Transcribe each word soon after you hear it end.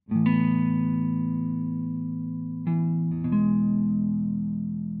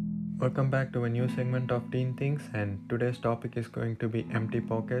Welcome back to a new segment of Teen Things, and today's topic is going to be empty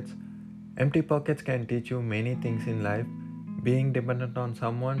pockets. Empty pockets can teach you many things in life. Being dependent on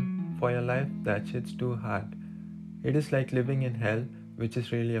someone for your life, that shit's too hard. It is like living in hell, which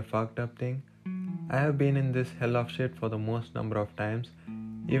is really a fucked up thing. I have been in this hell of shit for the most number of times.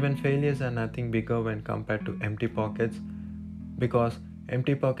 Even failures are nothing bigger when compared to empty pockets, because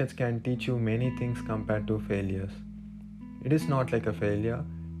empty pockets can teach you many things compared to failures. It is not like a failure,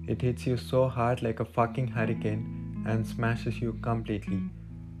 it hits you so hard like a fucking hurricane and smashes you completely.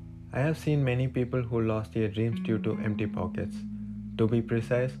 I have seen many people who lost their dreams due to empty pockets. To be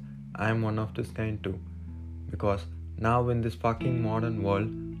precise, I am one of this kind too. Because now in this fucking modern world,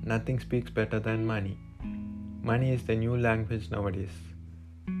 nothing speaks better than money. Money is the new language nowadays.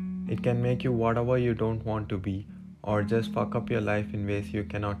 It can make you whatever you don't want to be, or just fuck up your life in ways you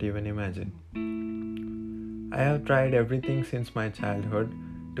cannot even imagine. I have tried everything since my childhood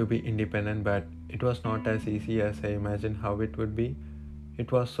to be independent, but it was not as easy as I imagined how it would be.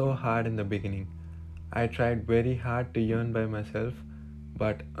 It was so hard in the beginning. I tried very hard to earn by myself,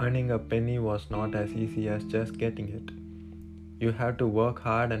 but earning a penny was not as easy as just getting it. You have to work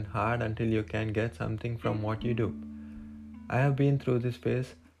hard and hard until you can get something from what you do. I have been through this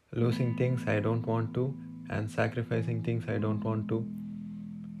phase, losing things I don't want to and sacrificing things I don't want to.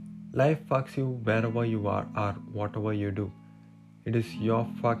 Life fucks you wherever you are or whatever you do. It is your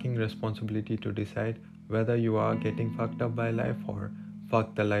fucking responsibility to decide whether you are getting fucked up by life or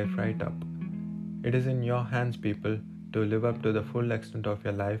fuck the life right up. It is in your hands, people, to live up to the full extent of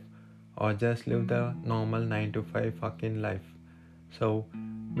your life or just live the normal 9 to 5 fucking life. So,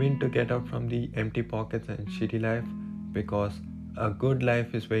 win to get out from the empty pockets and shitty life because a good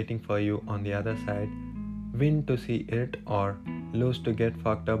life is waiting for you on the other side. Win to see it or lose to get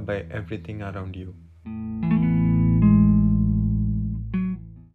fucked up by everything around you.